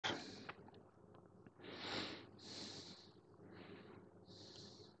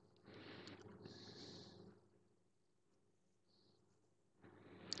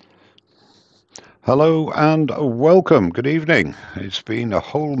Hello and welcome. Good evening. It's been a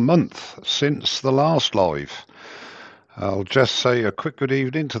whole month since the last live. I'll just say a quick good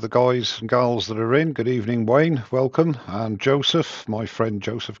evening to the guys and gals that are in. Good evening, Wayne. Welcome. And Joseph, my friend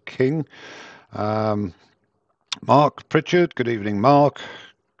Joseph King. Um, Mark Pritchard. Good evening, Mark.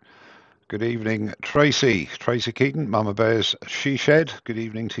 Good evening, Tracy. Tracy Keaton, Mama Bear's She Shed. Good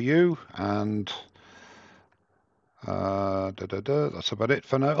evening to you. And that's about it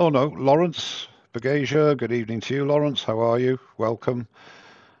for now. Oh no, Lawrence Bagasia. Good evening to you, Lawrence. How are you? Welcome.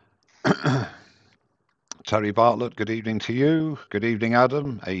 Terry Bartlett, good evening to you. Good evening,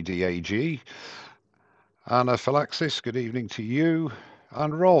 Adam, ADAG. Anna Phylaxis, good evening to you.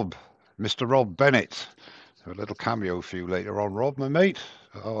 And Rob, Mr. Rob Bennett. A little cameo for you later on, Rob, my mate.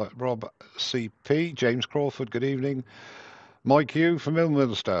 Rob CP, James Crawford, good evening. Mike Hugh from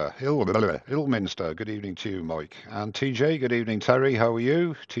Ilminster, good evening to you, Mike. And TJ, good evening, Terry, how are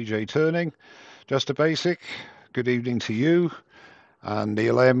you? TJ Turning, Just a Basic, good evening to you. And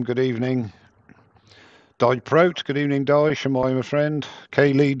Neil M, good evening. Di Prout, good evening, Di. Shamai, my friend.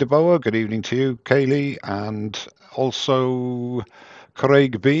 Kaylee DeBoer, good evening to you, Kaylee. And also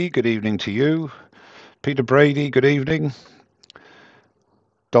Craig B, good evening to you. Peter Brady, good evening.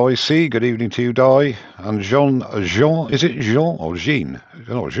 Di C, good evening to you, Di. And Jean, is it Jean or Jean?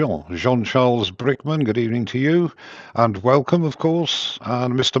 No, Jean-Charles Brickman, good evening to you. And welcome, of course.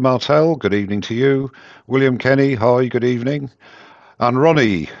 And Mr. Martel, good evening to you. William Kenny, hi, good evening. And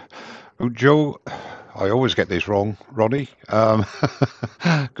Ronnie, Joe, I always get this wrong, Ronnie.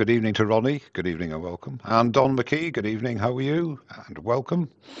 Good evening to Ronnie. Good evening and welcome. And Don McKee, good evening. How are you? And welcome.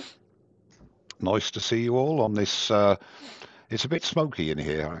 Nice to see you all on this. It's a bit smoky in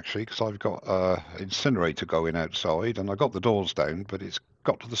here, actually, because I've got incinerator going outside and I got the doors down, but it's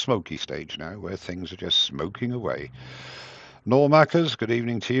got to the smoky stage now where things are just smoking away. Norm Ackers, good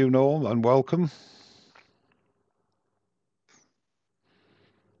evening to you, Norm, and welcome.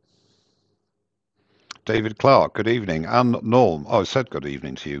 David Clark, good evening. And Norm, I said good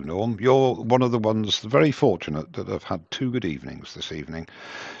evening to you, Norm. You're one of the ones, very fortunate, that have had two good evenings this evening.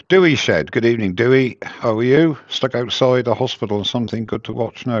 Dewey Shed, good evening, Dewey. How are you? Stuck outside a hospital or something good to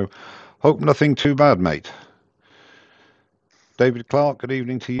watch now? Hope nothing too bad, mate. David Clark, good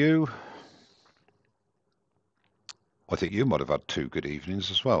evening to you. I think you might have had two good evenings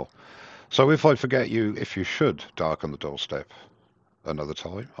as well. So if I forget you, if you should darken the doorstep another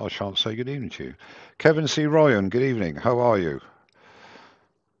time, I shan't say good evening to you. Kevin C. Ryan, good evening. How are you?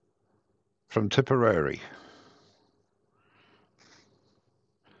 From Tipperary.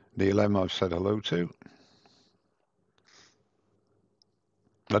 Neil M, I've said hello to.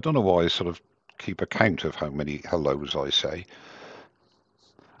 I don't know why I sort of keep account of how many hellos I say.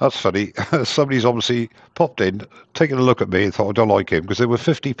 That's funny. Somebody's obviously popped in, taken a look at me and thought, I don't like him, because there were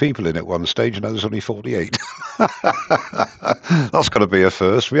 50 people in at one stage and now there's only 48. That's going to be a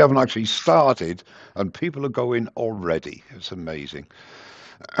first. We haven't actually started and people are going already. It's amazing.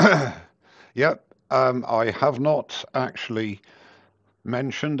 Yep. I have not actually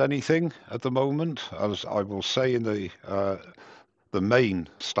mentioned anything at the moment, as I will say in the main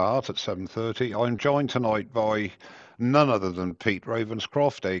start at 7:30. I'm joined tonight by none other than Pete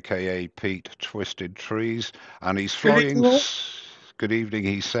Ravenscroft, aka Pete Twisted Trees, and he's Good flying. evening, all. Good evening,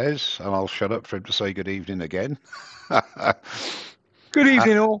 he says, and I'll shut up for him to say good evening again. Good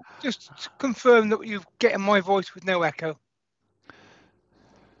evening, all. Just to confirm that you're getting my voice with no echo.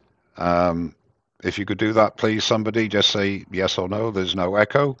 If you could do that, please, somebody, just say yes or no. There's no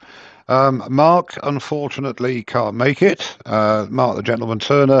echo. Mark, unfortunately, can't make it. Mark, the gentleman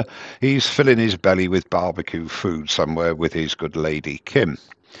Turner, he's filling his belly with barbecue food somewhere with his good lady, Kim.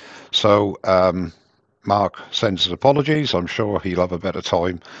 So, Mark sends his apologies. I'm sure he'll have a better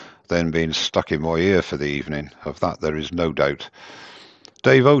time than being stuck in my ear for the evening. Of that, there is no doubt.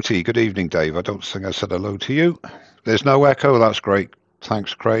 Dave Oatey, good evening, Dave. I don't think I said hello to you. There's no echo. That's great.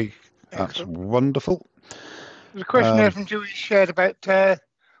 Thanks, Craig. That's Excellent. wonderful. There's a question there from Dewey Shed about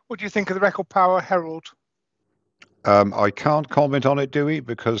what do you think of the Record Power Herald? I can't comment on it, Dewey,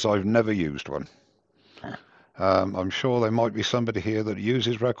 because I've never used one. I'm sure there might be somebody here that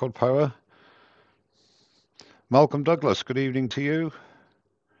uses Record Power. Malcolm Douglas, good evening to you.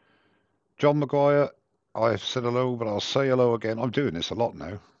 John Maguire, I've said hello, but I'll say hello again. I'm doing this a lot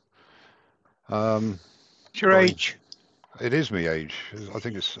now. It's your age. It is me age. I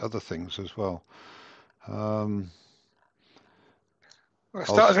think it's other things as well. Well,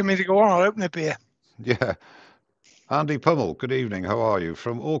 start as a minute to go on. I'll open the beer. Yeah. Andy Pummel, good evening. How are you?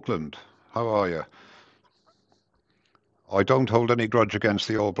 From Auckland. How are you? I don't hold any grudge against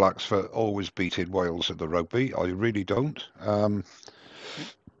the All Blacks for always beating Wales at the rugby. I really don't.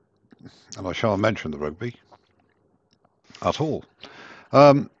 and I shan't mention the rugby at all.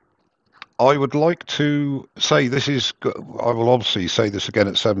 I would like to say this is. I will obviously say this again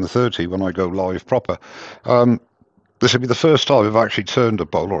at 7:30 when I go live proper. This will be the first time I've actually turned a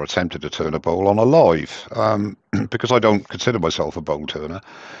bowl or attempted to turn a bowl on a live, because I don't consider myself a bowl turner.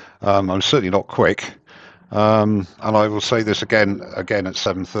 I'm certainly not quick. And I will say this again at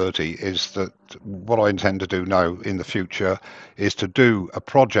 7:30, is that what I intend to do now in the future is to do a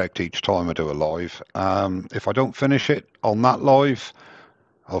project each time I do a live. If I don't finish it on that live,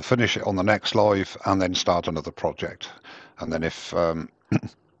 I'll finish it on the next live and then start another project. And then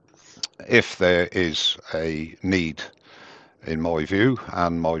if there is a need, in my view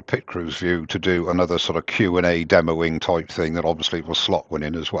and my pit crew's view, to do another sort of Q&A demoing type thing, that obviously will slot one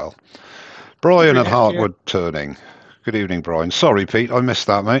in as well. Brian at Heartwood Turning. Good evening, Brian. Sorry, Pete, I missed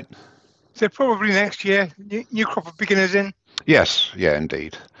that, mate. So probably next year, new crop of beginners in. Yes, yeah,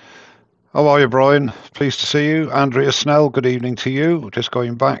 indeed. How are you, Brian? Pleased to see you. Andrea Snell, good evening to you. Just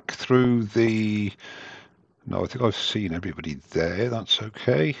going back through the... No, I think I've seen everybody there. That's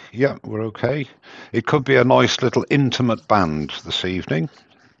okay. Yeah, we're okay. It could be a nice little intimate band this evening.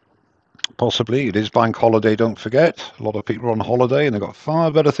 Possibly. It is bank holiday, don't forget. A lot of people are on holiday and they've got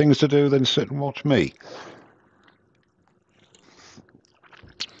far better things to do than sit and watch me.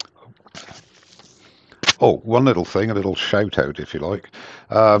 Oh, one little thing, a little shout out, if you like.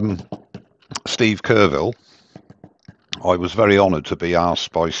 Steve Kerville. I was very honoured to be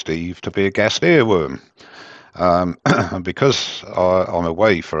asked by Steve to be a guest earworm. And because I'm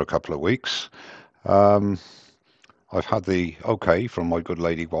away for a couple of weeks, I've had the okay from my good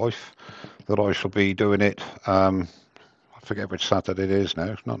lady wife that I shall be doing it. I forget which Saturday it is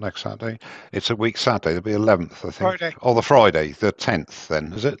now. Not next Saturday. It's a week Saturday. It'll be 11th, I think. Friday. Oh, the Friday, the 10th.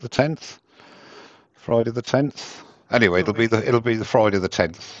 Then is it the 10th? Friday the 10th. Anyway, it'll be the Friday the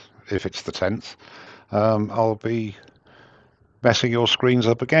 10th. If it's the 10th, I'll be messing your screens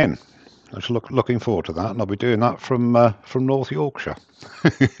up again. I was looking forward to that, and I'll be doing that from North Yorkshire.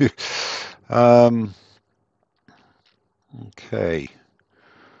 Okay.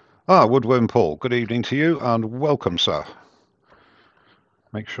 Woodworm Paul, good evening to you, and welcome, sir.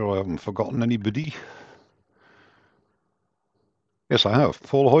 Make sure I haven't forgotten anybody. Yes, I have.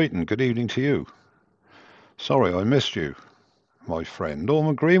 Paul Hoyton, good evening to you. Sorry, I missed you, my friend.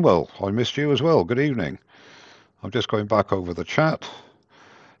 Norman Greenwell, I missed you as well. Good evening. I'm just going back over the chat.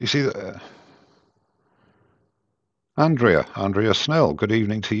 You see, Andrea Snell, good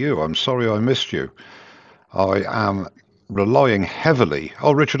evening to you. I'm sorry I missed you. I am relying heavily.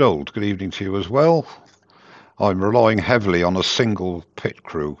 Oh, Richard Old, good evening to you as well. I'm relying heavily on a single pit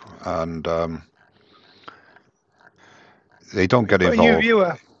crew, and they don't get involved. A new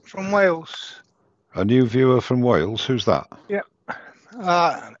viewer from Wales. A new viewer from Wales? Who's that? Yep.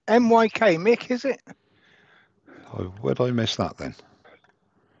 MYK, Mick, is it? Oh, where did I miss that then?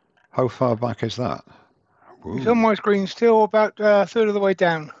 How far back is that? Ooh. It's on my screen still, about a third of the way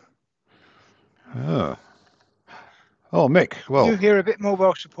down. Oh, Mick, well... You hear a bit more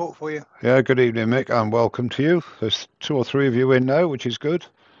Welsh support for you. Yeah, good evening, Mick, and welcome to you. There's 2 or 3 of you in now, which is good.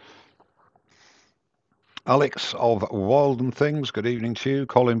 Alex of Wild and Things, good evening to you.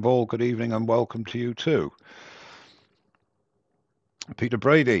 Colin Ball, good evening, and welcome to you too. Peter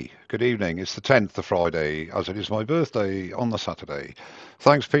Brady, good evening. It's the 10th, the Friday, as it is my birthday on the Saturday.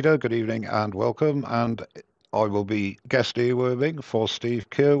 Thanks, Peter. Good evening and welcome. And I will be guest earworming for Steve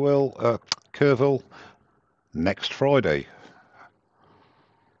Kerville next Friday.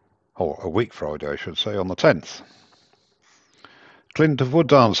 Or a week Friday, I should say, on the 10th. Clint of Wood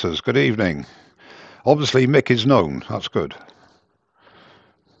Dancers, good evening. Obviously, Mick is known. That's good.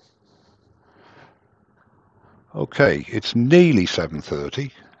 Okay, it's nearly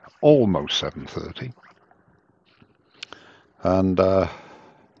 7:30, almost 7:30. And I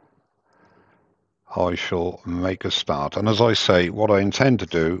shall make a start. And as I say, what I intend to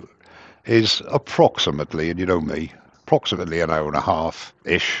do is approximately, and you know me, approximately an hour and a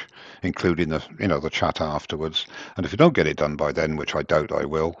half-ish, including the chat afterwards. And if you don't get it done by then, which I doubt I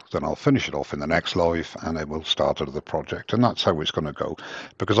will, then I'll finish it off in the next live, and then we'll start another project. And that's how it's going to go.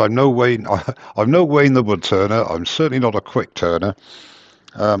 Because I'm no Wayne the wood turner. I'm certainly not a quick turner.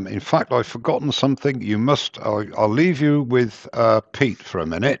 In fact, I've forgotten something. I'll leave you with Pete for a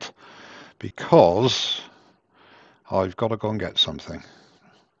minute, because I've got to go and get something.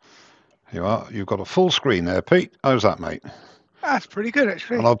 You are. You've got a full screen there, Pete. How's that, mate? That's pretty good,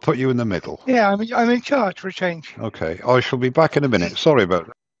 actually. And I'll put you in the middle. Yeah, I'm in charge for a change. Okay, I shall be back in a minute. Sorry about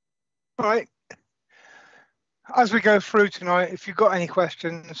that. All right. As we go through tonight, if you've got any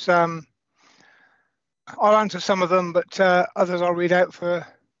questions, I'll answer some of them, but others I'll read out for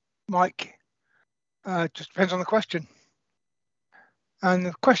Mike. Just depends on the question. And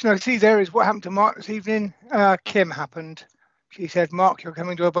the question I see there is, what happened to Mark this evening? Kim happened. She said, Mark, you're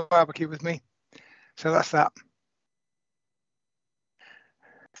coming to a barbecue with me. So that's that.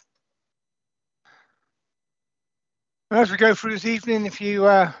 And as we go through this evening, if you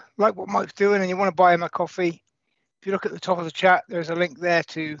like what Mike's doing and you want to buy him a coffee, if you look at the top of the chat, there's a link there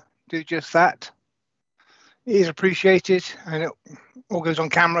to do just that. It is appreciated, and it all goes on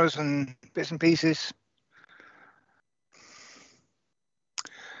cameras and bits and pieces.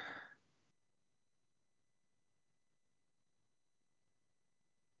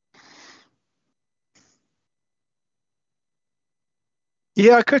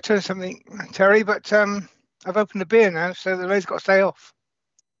 Yeah, I could turn something, Terry, but I've opened a beer now, so the lid's got to stay off.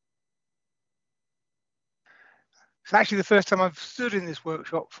 It's actually the first time I've stood in this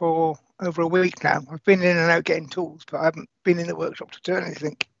workshop for over a week now. I've been in and out getting tools, but I haven't been in the workshop to turn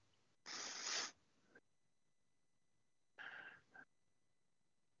anything.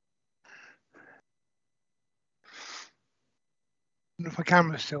 I wonder if my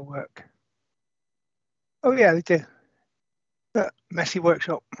cameras still work. Oh yeah, they do. Messy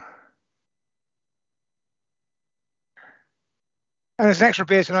workshop. And there's an extra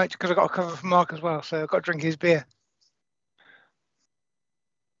beer tonight because I got a cover from Mark as well, so I've got to drink his beer.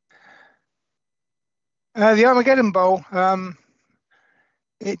 The Armageddon Bowl,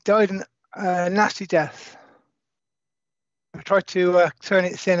 it died a nasty death. I tried to turn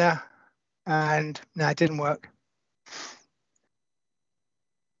it thinner, and no, it didn't work.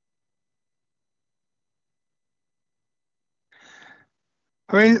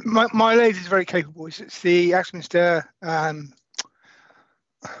 I mean, my lathe is very capable. It's the Axminster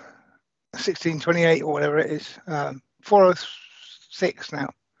 1628 or whatever it is, 406 now,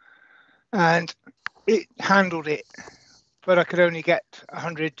 and it handled it, but I could only get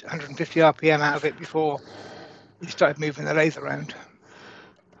 100, 150 RPM out of it before it started moving the lathe around.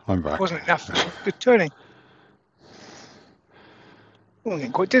 I'm back. It wasn't enough for good turning. Oh, I'm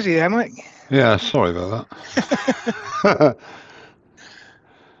getting quite dizzy there, Mike. Yeah, sorry about that.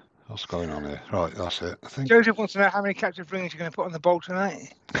 What's going on here? Right, that's it, I think. Joseph wants to know how many captive rings you're going to put on the bowl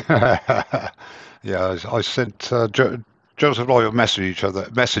tonight. Yeah, I sent Joseph and I were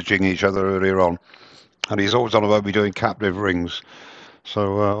messaging each other earlier on, and he's always on about me doing captive rings.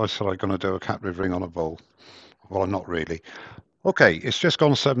 So I said I'm going to do a captive ring on a bowl. Well, I'm not really. Okay, it's just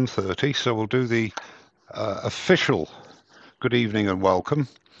gone 7:30, so we'll do the official good evening and welcome.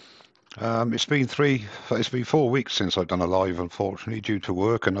 It's been 4 weeks since I've done a live, unfortunately, due to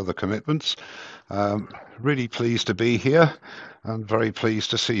work and other commitments. Really pleased to be here and very pleased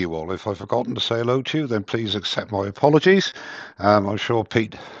to see you all. If I've forgotten to say hello to you, then please accept my apologies. I'm sure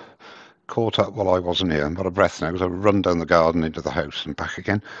Pete caught up while I wasn't here. I'm out of breath now because I've run down the garden into the house and back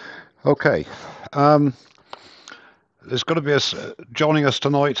again. Okay. There's going to be joining us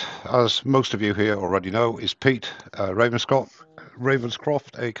tonight, as most of you here already know, is Pete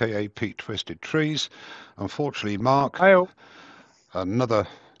Ravenscroft, aka Pete Twisted Trees. Unfortunately, Mark, another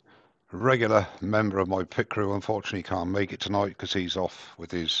regular member of my pit crew, unfortunately can't make it tonight because he's off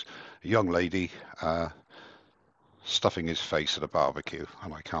with his young lady stuffing his face at a barbecue,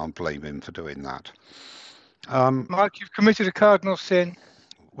 and I can't blame him for doing that. Mark, you've committed a cardinal sin.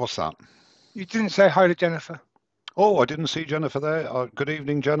 What's that? You didn't say hi to Jennifer. Oh, I didn't see Jennifer there. Good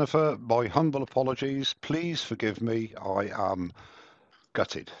evening, Jennifer. My humble apologies. Please forgive me. I am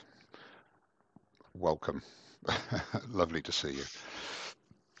gutted. Welcome. Lovely to see you.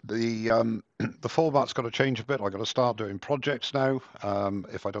 The format's got to change a bit. I've got to start doing projects now.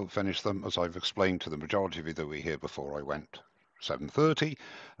 If I don't finish them, as I've explained to the majority of you that were here before I went 7:30,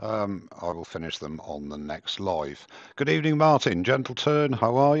 I will finish them on the next live. Good evening, Martin. Gentle turn.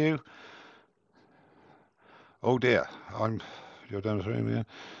 How are you? Oh dear, you're down here.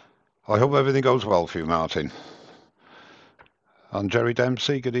 I hope everything goes well for you, Martin. And Jerry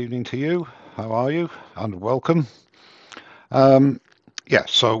Dempsey, good evening to you. How are you? And welcome. Yeah,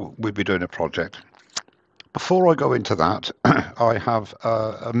 so we'll be doing a project. Before I go into that, I have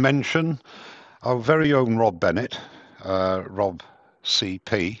a mention. Our very own Rob Bennett, Rob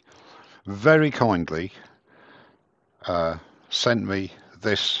CP, very kindly sent me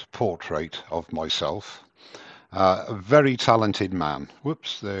this portrait of myself. A very talented man.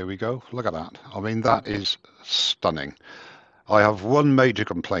 Whoops, there we go. Look at that. I mean, that is stunning. I have one major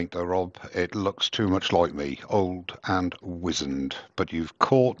complaint though, Rob. It looks too much like me, old and wizened. But you've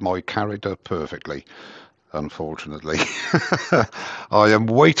caught my character perfectly, unfortunately. I am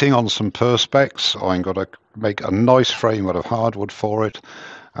waiting on some perspex. I'm going to make a nice frame out of hardwood for it.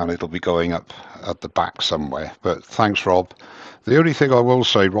 and it'll be going up at the back somewhere. But thanks, Rob. The only thing I will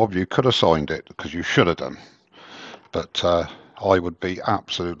say, Rob, you could have signed it because you should have done. But I would be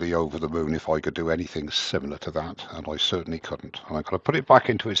absolutely over the moon if I could do anything similar to that, and I certainly couldn't. And I'm going to put it back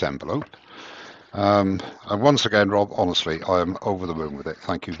into its envelope. And once again, Rob, honestly, I am over the moon with it.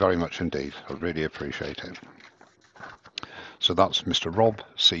 Thank you very much indeed. I really appreciate it. So that's Mr. Rob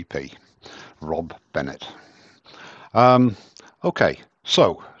CP, Rob Bennett. Okay,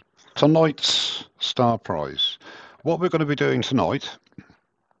 so tonight's star prize. What we're going to be doing tonight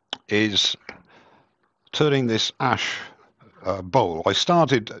is turning this ash bowl. I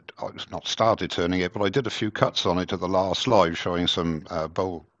not started turning it, but I did a few cuts on it at the last live, showing some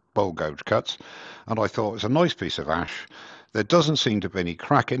bowl gouge cuts, and I thought it's a nice piece of ash. There doesn't seem to be any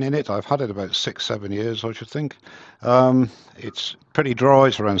cracking in it. I've had it about 6-7 years, I should think. It's pretty dry.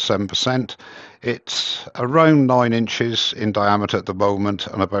 It's around 7%. It's around 9 inches in diameter at the moment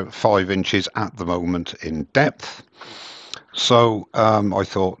and about 5 inches at the moment in depth. So I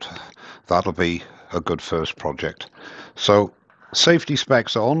thought that'll be a good first project. So safety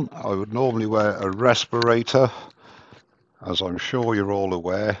specs on. I would normally wear a respirator, as I'm sure you're all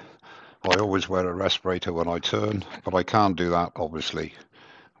aware. I always wear a respirator when I turn, but I can't do that, obviously,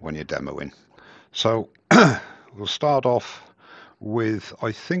 when you're demoing. So we'll start off with,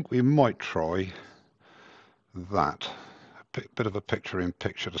 I think we might try that. A bit of a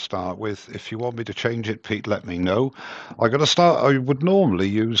picture-in-picture to start with. If you want me to change it, Pete, let me know. I would normally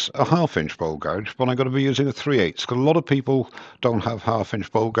use a 1/2-inch bowl gouge, but I'm going to be using a 3/8 because a lot of people don't have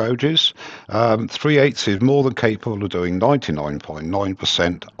 1/2-inch bowl gouges. 3/8 is more than capable of doing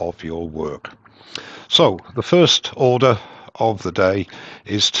 99.9% of your work. So the first order of the day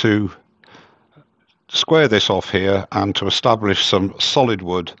is to square this off here and to establish some solid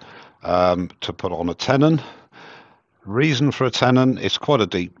wood to put on a tenon. Reason for a tenon, it's quite a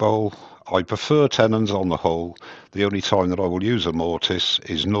deep bowl. I prefer tenons on the whole. The only time that I will use a mortise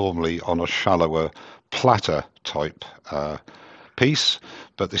is normally on a shallower platter type piece,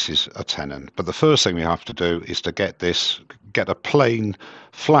 but this is a tenon. But the first thing we have to do is to get a plane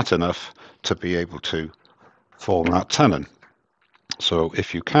flat enough to be able to form that tenon. So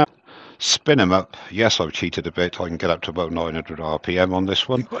if you can spin them up, yes, I've cheated a bit. I can get up to about 900 RPM on this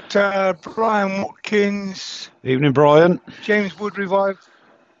one. You've got Brian Watkins. Evening, Brian. James Wood Revive.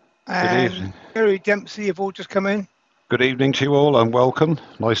 And Gary Dempsey have all just come in. Good evening to you all and welcome.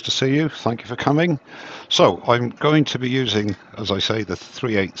 Nice to see you. Thank you for coming. So I'm going to be using, as I say, the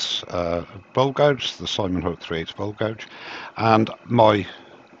 3/8 bowl gouge, the Simon Hook 3/8 bowl gouge, and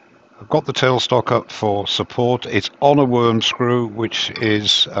I've got the tailstock up for support. It's on a worm screw, which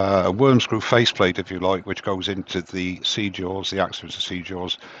is a worm screw faceplate, if you like, which goes into the C-jaws, the axles of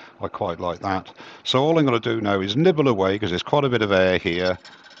C-jaws. I quite like that. So all I'm going to do now is nibble away, because there's quite a bit of air here,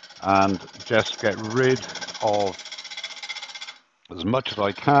 and just get rid of as much as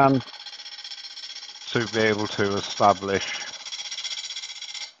I can to be able to establish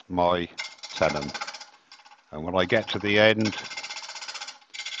my tenon. And when I get to the end,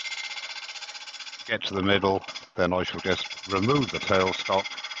 get to the middle, then I shall just remove the tailstock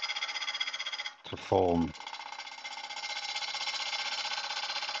to form.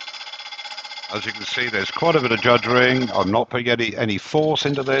 As you can see, there's quite a bit of juddering. I'm not putting any force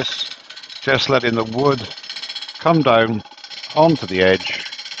into this, just letting the wood come down onto the edge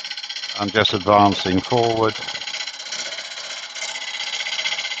and just advancing forward.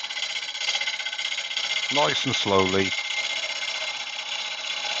 Nice and slowly.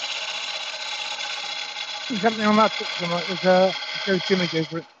 There's something on that picture, Mike. There's a ghost image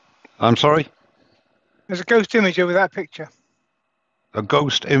over it. I'm sorry? There's a ghost image over that picture. A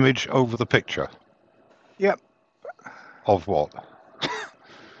ghost image over the picture? Yep. Of what?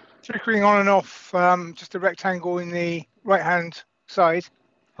 Flickering on and off, just a rectangle in the right-hand side.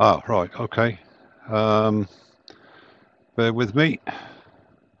 Oh, right, okay. Bear with me.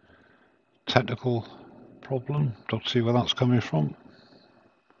 Technical problem. Don't see where that's coming from.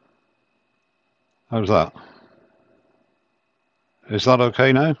 How's that? Is that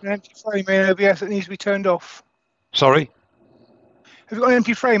okay now? An empty frame in OBS that needs to be turned off. Sorry? Have you got an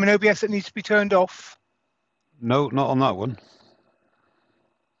empty frame in OBS that needs to be turned off? No, not on that one.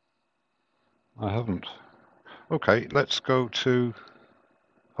 I haven't. Okay, let's go to...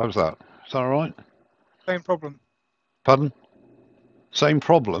 How's that? Is that all right? Same problem. Pardon? Same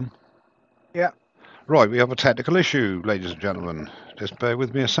problem? Yeah. Right, we have a technical issue, ladies and gentlemen. Just bear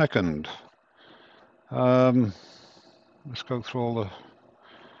with me a second. Let's go through all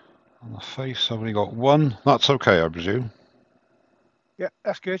on the face. I've only got one. That's okay, I presume. Yeah,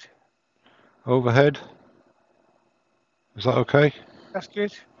 that's good. Overhead. Is that okay? That's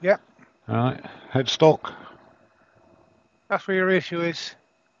good. Yep. All right, headstock. That's where your issue is.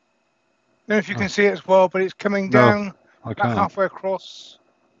 I don't know if you Oh, can see it as well, but it's coming no, down I about can't. halfway across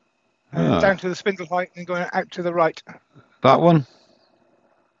and Ah, down to the spindle height and going out to the right. that one?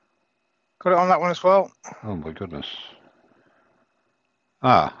 Got it on that one as well. Oh my goodness.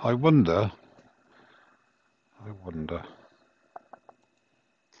 Ah, I wonder. I wonder.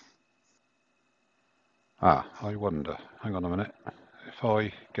 Hang on a minute. If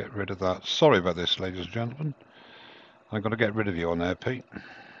I get rid of that. Sorry about this, ladies and gentlemen. I've got to get rid of you on there, Pete.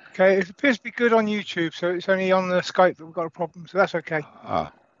 Okay, it appears to be good on YouTube, so it's only on the Skype that we've got a problem, so that's okay.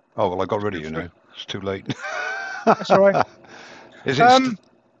 Ah. Oh, well, I got rid of you now. It's too late. That's all right. Is it?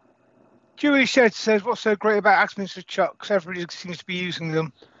 Julie says, what's so great about Axminster chucks? Everybody seems to be using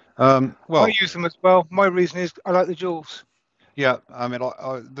them. Well, I use them as well. My reason is I like the jewels. yeah, I mean,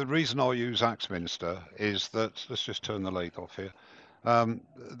 the reason I use Axminster is that, let's just turn the lathe off here.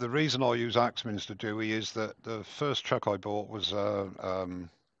 The reason I use Axminster, Dewey, is that the first chuck I bought was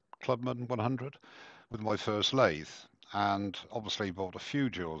Clubman 100 with my first lathe, and obviously bought a few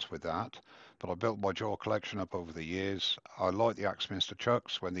jewels with that, but I built my jaw collection up over the years. I like the Axminster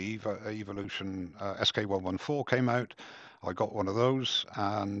chucks. When the Evolution SK114 came out, I got one of those,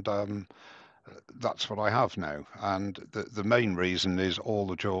 and that's what I have now. And the main reason is all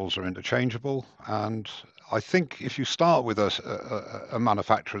the jewels are interchangeable, and I think if you start with a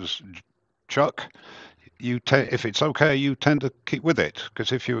manufacturer's chuck, if it's okay, you tend to keep with it,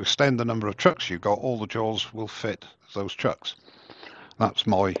 because if you extend the number of chucks you got, all the jaws will fit those chucks. That's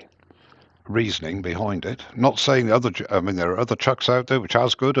my reasoning behind it. Not saying there are other chucks out there which are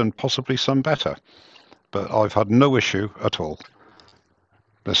as good and possibly some better, but I've had no issue at all.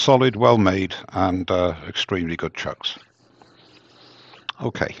 They're solid, well made, and extremely good chucks.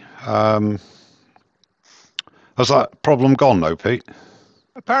 Okay. Has that problem gone now, Pete?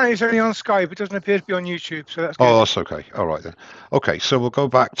 Apparently it's only on Skype. It doesn't appear to be on YouTube, so that's good. Oh, that's okay. All right then. Okay, so we'll go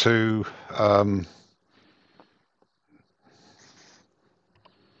back to.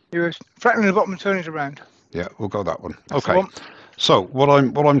 You were flattening the bottom and turning it around. Yeah, we'll go that one. That's the Okay. one. So what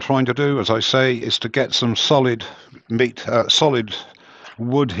I'm trying to do, as I say, is to get some solid solid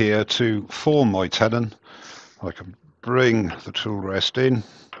wood here to form my tenon. I can bring the tool rest in.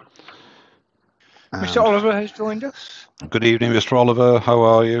 Mr. Oliver has joined us. Good evening, Mr. Oliver. How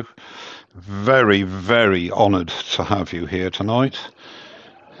are you? Very, very honoured to have you here tonight.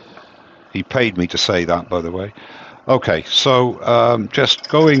 He paid me to say that, by the way. Okay, so just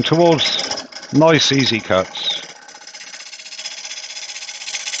going towards nice, easy cuts.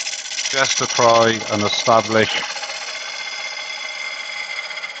 Just to try and establish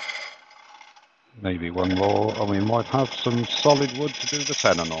maybe one more, and we might have some solid wood to do the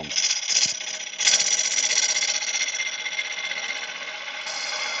tenon on.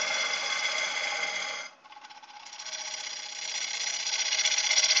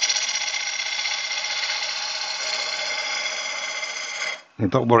 And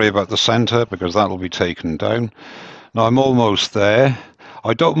don't worry about the centre, because that'll be taken down. Now I'm almost there.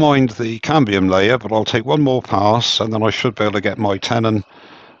 I don't mind the cambium layer, but I'll take one more pass, and then I should be able to get my tenon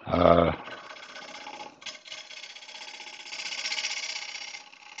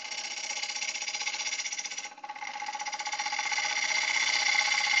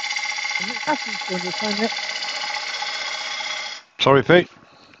Sorry, Pete?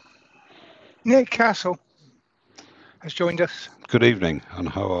 Nick Castle has joined us. Good evening, and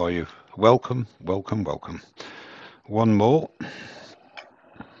how are you? Welcome, welcome, welcome. One more.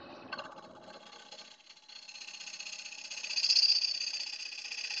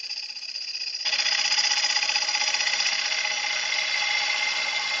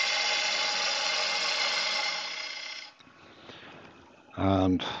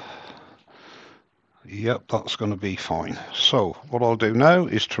 And yep, that's going to be fine. So what I'll do now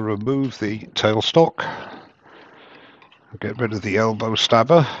is to remove the tailstock, get rid of the elbow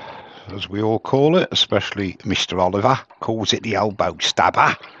stabber, as we all call it, especially Mr. Oliver calls it the elbow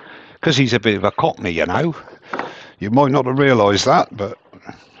stabber, because he's a bit of a cockney, you know. You might not have realised that, but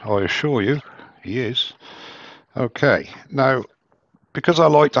I assure you, he is. Okay, now, because I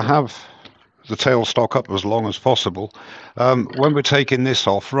like to have the tailstock up as long as possible, when we're taking this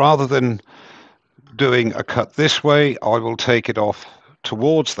off, rather than doing a cut this way, I will take it off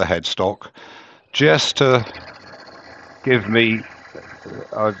towards the headstock, just to give me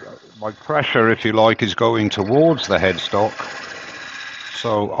my pressure, if you like, is going towards the headstock,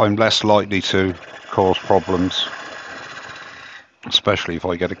 so I'm less likely to cause problems, especially if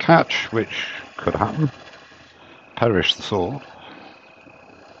I get a catch, which could happen. Perish the thought.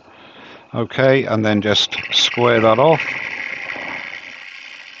 Okay, and then just square that off.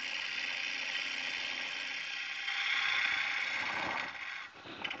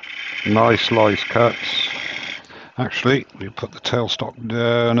 Nice light cuts. Actually, we put the tailstock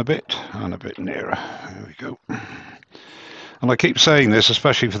down a bit and a bit nearer. There we go. And I keep saying this,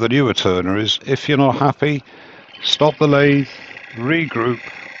 especially for the newer turner, is if you're not happy, stop the lathe, regroup,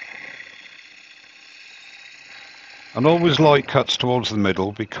 and always light cuts towards the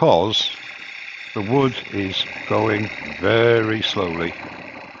middle because the wood is going very slowly.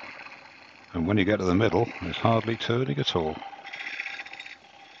 And when you get to the middle, it's hardly turning at all.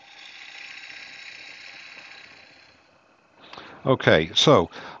 Okay, so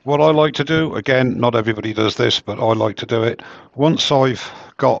what I like to do, again, not everybody does this, but I like to do it. Once I've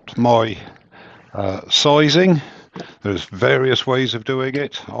got my sizing, there's various ways of doing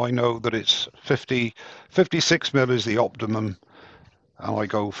it. I know that it's 56 mil is the optimum, and I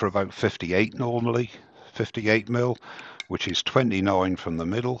go for about 58 normally, 58 mil, which is 29 from the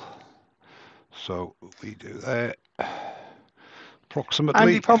middle. So we do that approximately.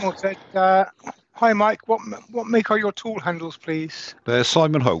 Andy Pommel said, "Hi Mike, what make are your tool handles, please?" There's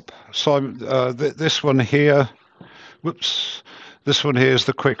Simon Hope. Simon, this one here. Whoops. This one here is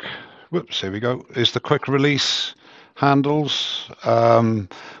the quick. Whoops. Here we go. Is the quick release handles,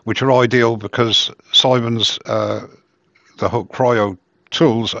 which are ideal because Simon's the Hope Cryo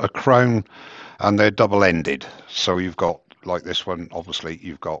tools are crown and they're double-ended. So you've got, like this one, obviously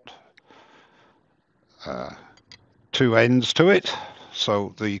you've got two ends to it,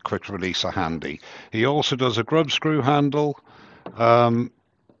 so the quick release are handy. He also does a grub screw handle,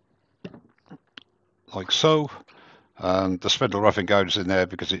 like so, and the spindle roughing goes in there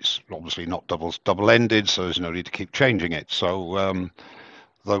because it's obviously not double-ended, so there's no need to keep changing it. So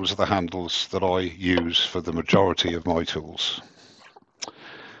those are the handles that I use for the majority of my tools.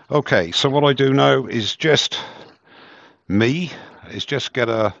 Okay, so what I do now is just get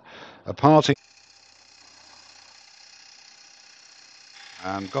a parting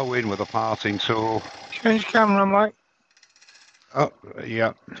and go in with a parting tool. Change camera, Mike. Oh,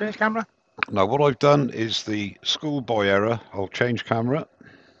 yeah. Change camera. Now what I've done is the schoolboy error. I'll change camera.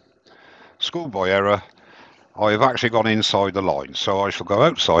 Schoolboy error. I have actually gone inside the line, so I shall go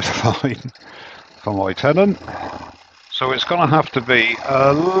outside the line for my tenon. So it's going to have to be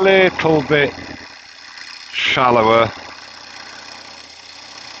a little bit shallower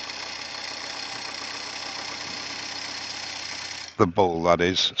the bowl, that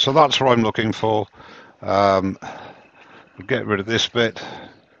is. So that's what I'm looking for. Get rid of this bit.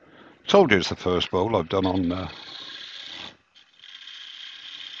 Told you it's the first bowl I've done on.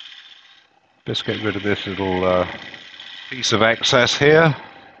 Just get rid of this little piece of excess here.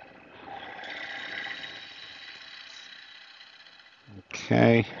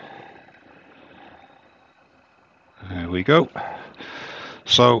 Okay. There we go.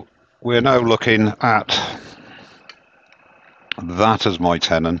 So we're now looking at that as my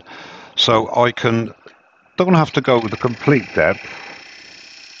tenon. So I don't have to go with the complete depth,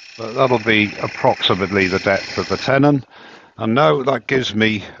 but that'll be approximately the depth of the tenon. And now that gives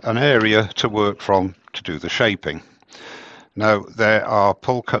me an area to work from to do the shaping. Now there are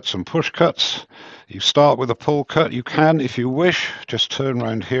pull cuts and push cuts. You start with a pull cut. You can, if you wish, just turn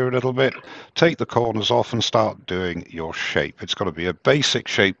around here a little bit, take the corners off and start doing your shape. It's got to be a basic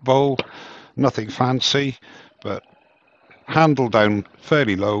shaped bowl, nothing fancy, but handle down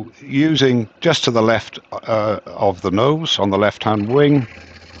fairly low, using just to the left of the nose on the left hand wing.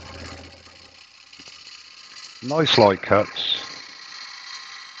 Nice light cuts.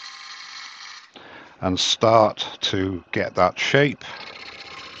 And start to get that shape.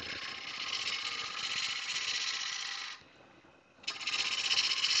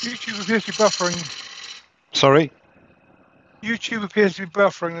 YouTube appears to be buffering. Sorry? YouTube appears to be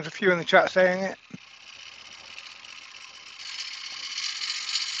buffering. There's a few in the chat saying it.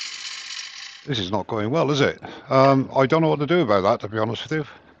 This is not going well, is it? I don't know what to do about that, to be honest with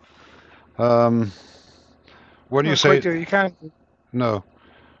you. When you say you can. No,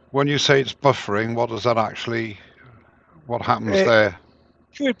 when you say it's buffering, what does that actually? What happens there?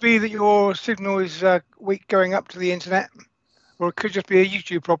 Could be that your signal is weak going up to the internet, or it could just be a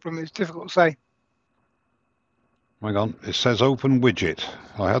YouTube problem. It's difficult to say. Hang on, it says open widget.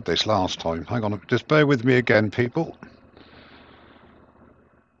 I had this last time. Hang on, just bear with me again, people.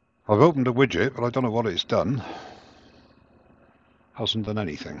 I've opened a widget, but I don't know what it's done. Hasn't done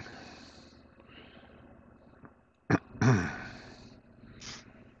anything.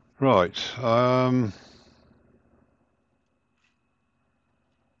 Right. I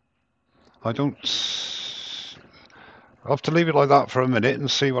don't. I'll have to leave it like that for a minute and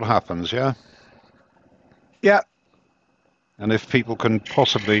see what happens, yeah? Yeah. And if people can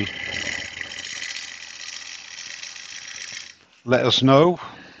possibly let us know.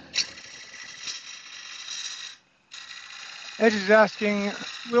 Ed is asking,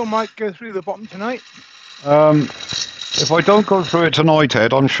 will Mike go through the bottom tonight? If I don't go through it tonight,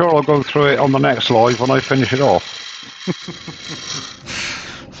 Ed, I'm sure I'll go through it on the next live when I finish it off.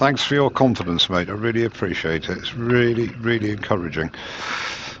 Thanks for your confidence, mate. I really appreciate it. It's really, really encouraging.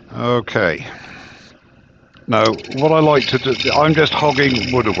 Okay. Now, what I like to do, I'm just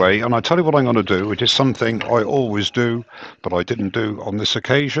hogging wood away, and I tell you what I'm going to do, which is something I always do, but I didn't do on this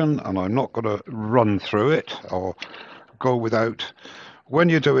occasion, and I'm not going to run through it or go without. When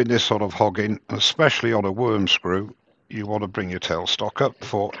you're doing this sort of hogging, especially on a worm screw, you want to bring your tailstock up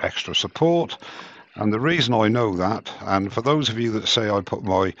for extra support. And the reason I know that, and for those of you that say I put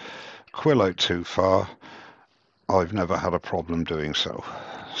my quill out too far, I've never had a problem doing so.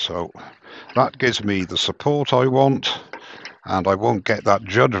 So that gives me the support I want, and I won't get that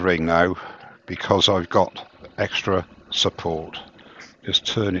juddering now because I've got extra support. Just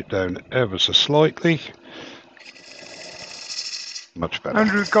turn it down ever so slightly. Much better.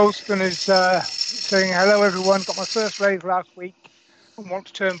 Andrew Golston is saying, hello everyone, got my first raise last week and want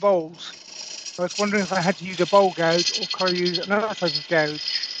to turn bowls. I was wondering if I had to use a bowl gouge or could I use another type of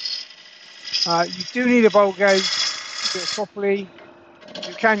gouge. You do need a bowl gouge to do it properly.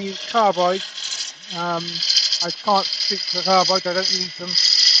 You can use carbide. I can't speak to carbide, I don't use them.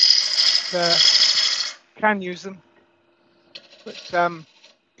 Can use them. But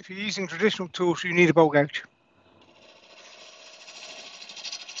if you're using traditional tools, you need a bowl gouge.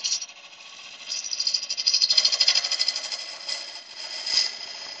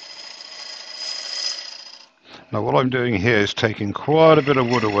 Now what I'm doing here is taking quite a bit of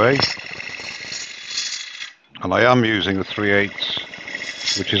wood away, and I am using the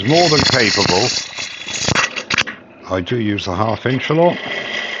 3/8, which is more than capable. I do use the 1/2 inch a lot,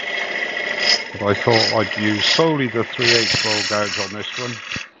 but I thought I'd use solely the 3/8 bowl gouge on this one.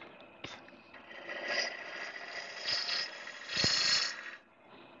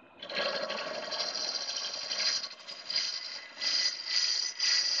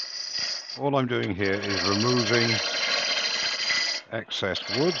 All I'm doing here is removing excess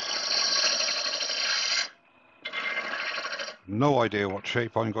wood. No idea what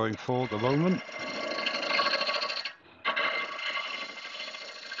shape I'm going for at the moment.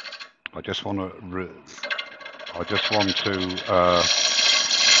 I just want to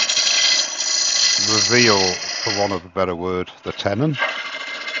reveal, for want of a better word, the tenon.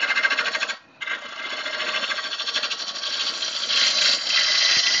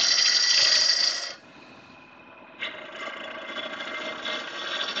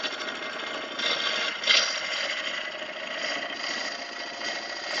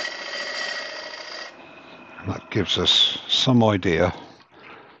 And that gives us some idea,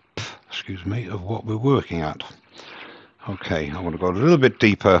 excuse me, of what we're working at. Okay, I want to go a little bit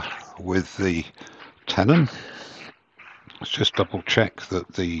deeper with the tenon. Let's just double check that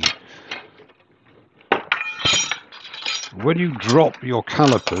when you drop your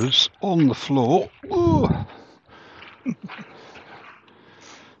calipers on the floor,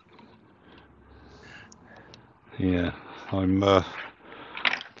 yeah, I'm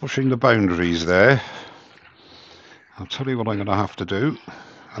pushing the boundaries there. I'll tell you what I'm going to have to do,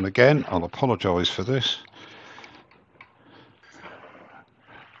 and again, I'll apologise for this.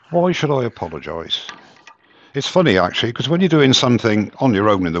 Why should I apologise? It's funny actually, because when you're doing something on your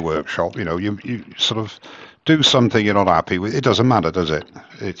own in the workshop, you know, you sort of do something you're not happy with. It doesn't matter, does it?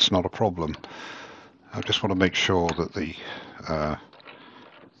 It's not a problem. I just want to make sure that the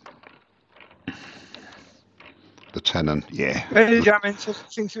tenon, yeah. Benjamin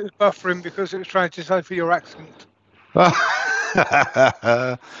thinks it was buffering because it was trying to decipher your accent.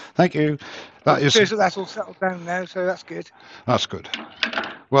 Thank you. That's all settled down now, so that's good. That's good.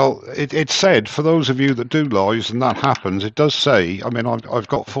 Well, it said, for those of you that do lives and that happens, it does say, I mean, I've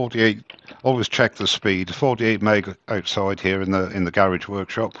got 48, always check the speed, 48 meg outside here in the garage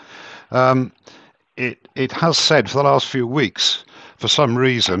workshop. It has said for the last few weeks, for some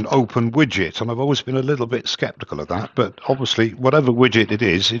reason, open widget, and I've always been a little bit skeptical of that, but obviously, whatever widget it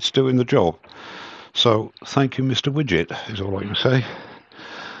is, it's doing the job. So, thank you, Mr. Widget, is all I can say.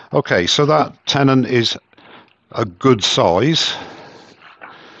 Okay, so that tenon is a good size.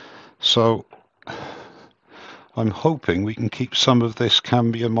 So I'm hoping we can keep some of this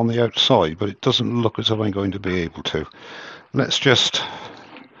cambium on the outside, but it doesn't look as if I'm going to be able to. Let's just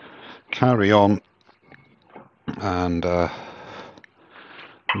carry on and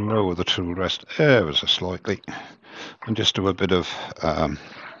lower the tool rest ever so slightly and just do a bit of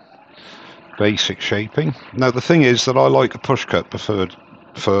basic shaping. Now the thing is that I like a push cut preferred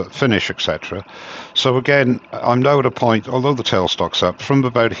for finish, etc. So again, I'm now at a point, although the tailstock's up, from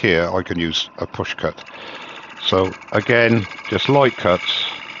about here I can use a push cut. So again, just light cuts,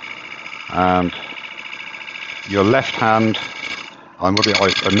 and your left hand, I'm going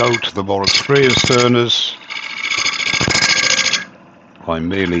to a note to the more experienced turners, I'm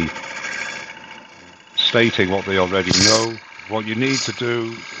merely stating what they already know. What you need to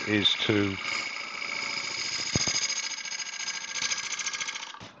do is to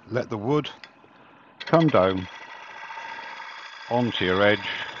let the wood come down onto your edge.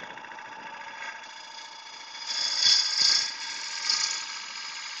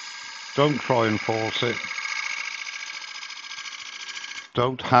 Don't try and force it.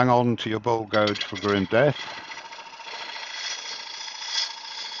 Don't hang on to your bowl gouge for grim death.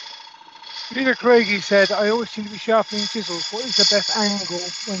 Peter Craigie said, I always seem to be sharpening chisels. What is the best angle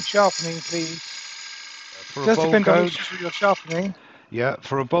when sharpening, please? For It a does bowl depend on which gouge, chisel you're sharpening. yeah,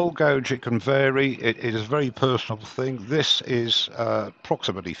 for a bowl gouge it can vary. It is a very personal thing. This is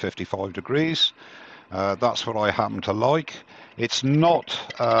approximately 55 degrees. That's what I happen to like. It's not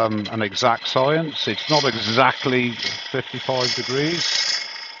an exact science. It's not exactly 55 degrees,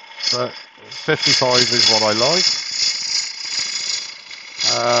 but 55 is what I like.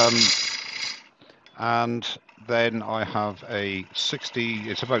 And then I have a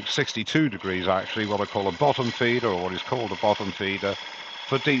 60, it's about 62 degrees actually, what I call a bottom feeder, or what is called a bottom feeder,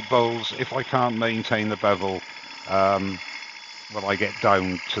 for deep bowls if I can't maintain the bevel when I get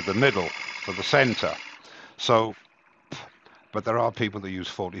down to the middle, for the centre. So, but there are people that use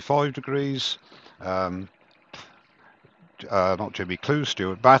 45 degrees. Not Jimmy Clue,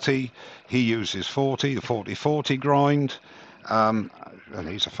 Stuart Batty, he uses 40, the 40-40 grind, and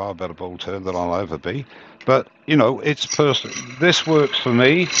he's a far better bowl turner than I'll ever be. But, you know, it's personal. This works for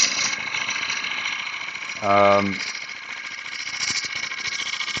me.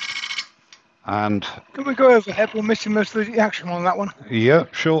 And can we go overhead? We're missing most of the action on that one. Yeah,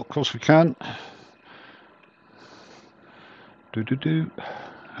 sure, of course we can. Here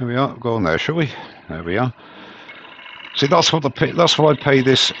we are. Go on there, shall we? There we are. See, that's what I pay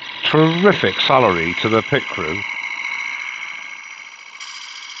this terrific salary to the pit crew,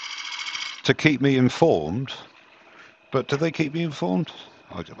 to keep me informed. But do they keep me informed?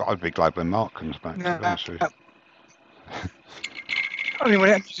 I'd be glad when Mark comes back, to be honest with you. Only when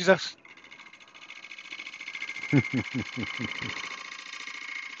it amuses us.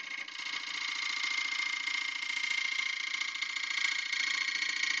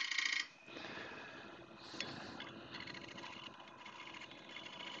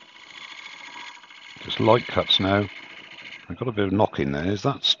 Just light cuts now. I've got a bit of knocking there. Is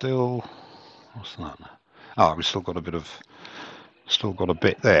that still... What's that? Ah, we've still got a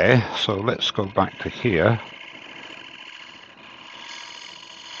bit there. So let's go back to here.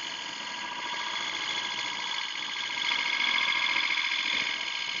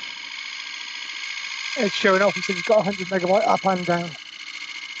 It's showing off. He said he's got 100 megabyte up and down.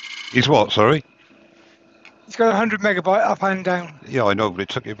 He's what, sorry? He's got 100 megabyte up and down. Yeah, I know, but it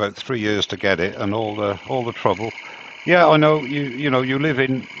took you about 3 years to get it, and all the trouble. Yeah, I know. You know, you live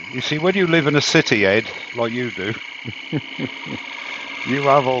in. You see, when you live in a city, Ed, like you do, you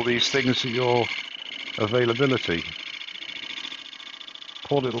have all these things at your availability.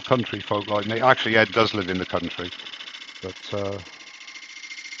 Poor little country folk like me. Actually, Ed does live in the country, but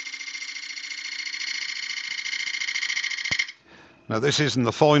now this isn't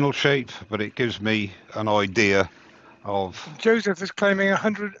the final shape, but it gives me an idea of. Joseph is claiming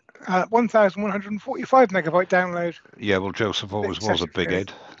 1,145 megabyte download. Yeah, well, Joseph always was a big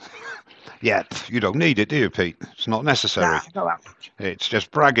Ed. Yeah, you don't need it, do you, Pete? It's not necessary. Nah, not that much. It's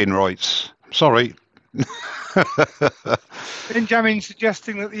just bragging rights. Sorry. Benjamin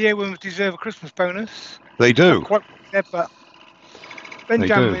suggesting that the earworms deserve a Christmas bonus. They do. Not quite what he said, but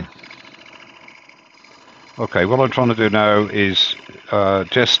Benjamin. Okay, what I'm trying to do now is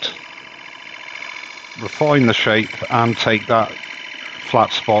just refine the shape and take that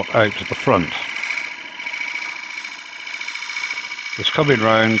flat spot out to the front. It's coming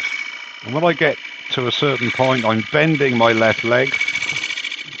round, and when I get to a certain point, I'm bending my left leg,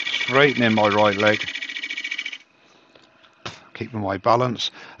 straightening my right leg, keeping my balance.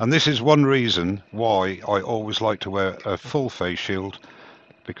 And this is one reason why I always like to wear a full face shield,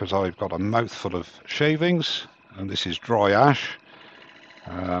 because I've got a mouthful of shavings, and this is dry ash.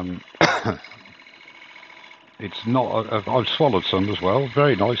 It's not. I've swallowed some as well.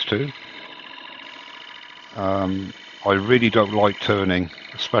 Very nice too. I really don't like turning,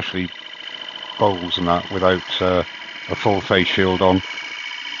 especially bowls and that, without a full face shield on.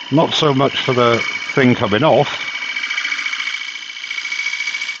 Not so much for the thing coming off,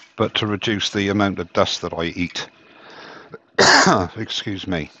 but to reduce the amount of dust that I eat. Excuse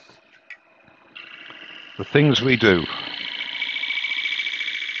me. The things we do.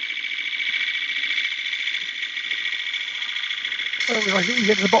 Well, I think you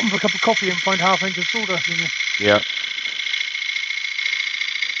get to the bottom of a cup of coffee and find half inch of sawdust in there. Yeah.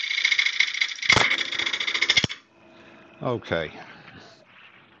 Okay.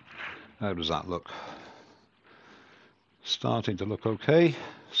 How does that look? Starting to look okay.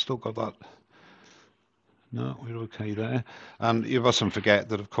 Still got that. No, we're okay there. And you mustn't forget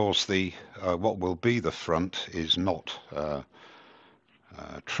that, of course, the what will be the front is not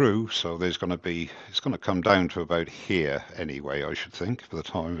true. So there's going to be, it's going to come down to about here anyway, I should think, by the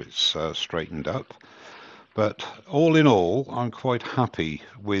time it's straightened up. But all in all, I'm quite happy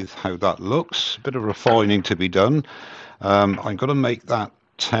with how that looks. A bit of refining to be done. I'm going to make that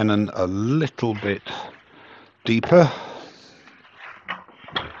tenon a little bit deeper.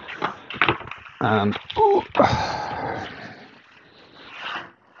 And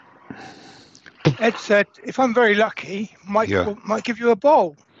Ed said, if I'm very lucky, Mike yeah. might give you a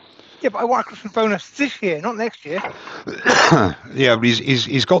bowl. Yeah, but I want a Christmas bonus this year, not next year. Yeah, but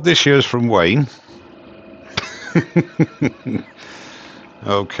he's got this year's from Wayne.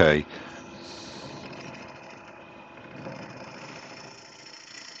 Okay.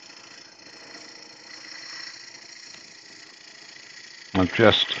 I'm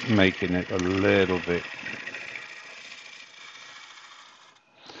just making it a little bit.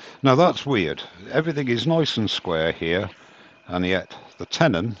 Now that's weird. Everything is nice and square here, and yet the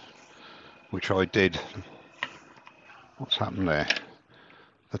tenon, which I did. What's happened there?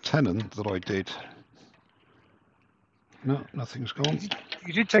 The tenon that I did. No, nothing's gone.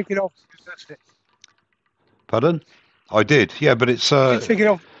 You did take it off. That's it. Pardon? I did. Yeah, but it's You did take it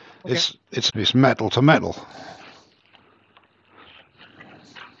off. Okay. It's metal to metal.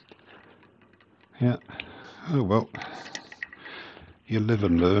 Yeah. Oh well. You live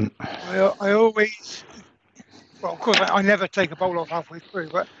and learn. I always, well, of course, I never take a bowl off halfway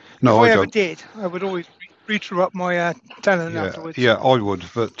through, but No, if I ever don't. did, I would always re-true up my tenon afterwards. Yeah, I would,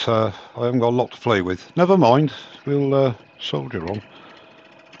 but I haven't got a lot to play with. Never mind. We'll soldier on.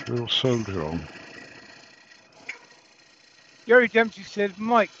 We'll soldier on. Jerry Dempsey said,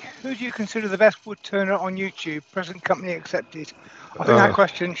 Mike, who do you consider the best wood turner on YouTube, present company accepted? I think that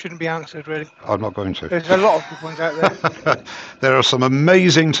question shouldn't be answered, really. I'm not going to. There's a lot of good ones out there. There are some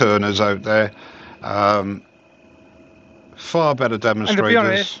amazing turners out there. Far better demonstrators. And to be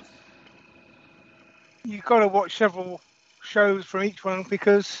honest, you've got to watch several shows from each one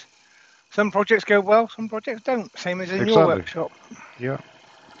because some projects go well, some projects don't. Same as in your workshop. Yeah.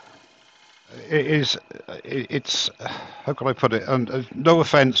 It's how can I put it? And no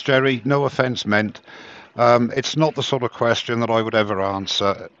offence, Jerry. No offence meant. It's not the sort of question that I would ever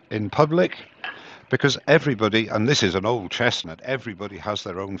answer in public, because everybody, and this is an old chestnut, everybody has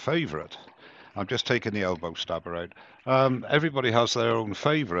their own favourite. I'm just taking the elbow stabber out. Everybody has their own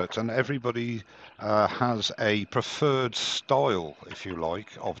favourite, and everybody has a preferred style, if you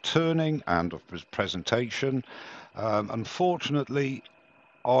like, of turning and of presentation. Unfortunately,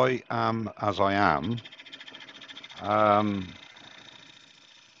 I am as I am.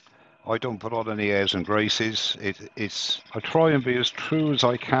 I don't put on any airs and graces. I try and be as true as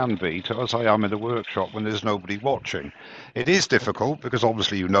I can be to as I am in the workshop when there's nobody watching. It is difficult because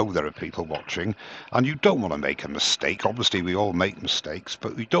obviously you know there are people watching and you don't want to make a mistake. Obviously we all make mistakes,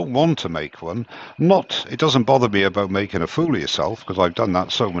 but we don't want to make one. It doesn't bother me about making a fool of yourself because I've done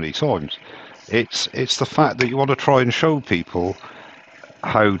that so many times. It's the fact that you want to try and show people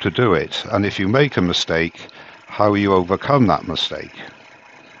how to do it, and if you make a mistake, how you overcome that mistake.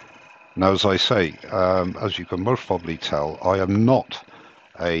 Now, as I say, as you can most probably tell, I am not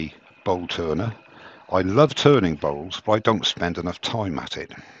a bowl turner. I love turning bowls, but I don't spend enough time at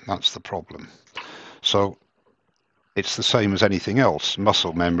it. That's the problem. So it's the same as anything else,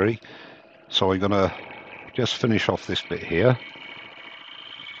 muscle memory. So I'm going to just finish off this bit here.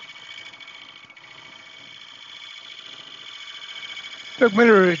 Doug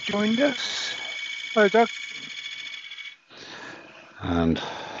Miller has joined us. Hello, Doug. And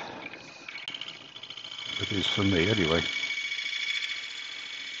it is for me anyway.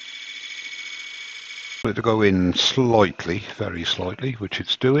 To go in slightly, very slightly, which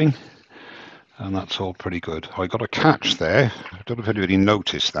it's doing, and that's all pretty good. I got a catch there. I don't know if anybody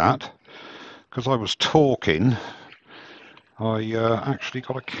noticed that. Because I was talking, I actually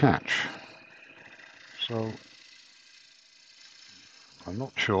got a catch. So I'm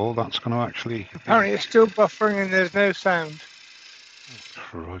not sure that's going to actually... Apparently it's still buffering and there's no sound. Oh,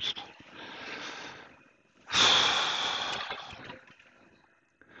 Christ.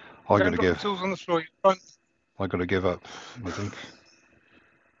 I got to give. Tools on the floor. I got to give up, I think.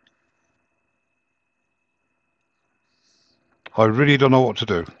 I really don't know what to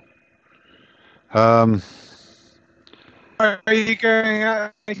do. Are you going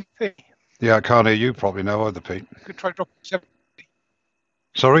out 80p? Yeah, I can't hear you probably now either, Pete. Could try dropping 70.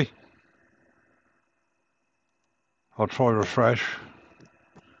 Sorry? I'll try refresh.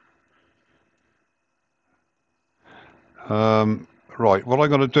 Right, what I'm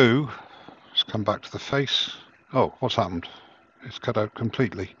going to do is come back to the face. Oh, what's happened? It's cut out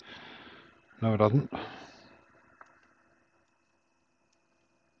completely. No, it hasn't.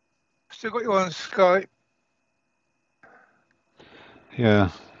 Still got you on Skype. Yeah.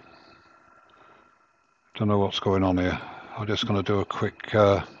 Don't know what's going on here. I'm just going to do a quick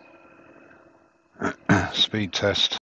speed test.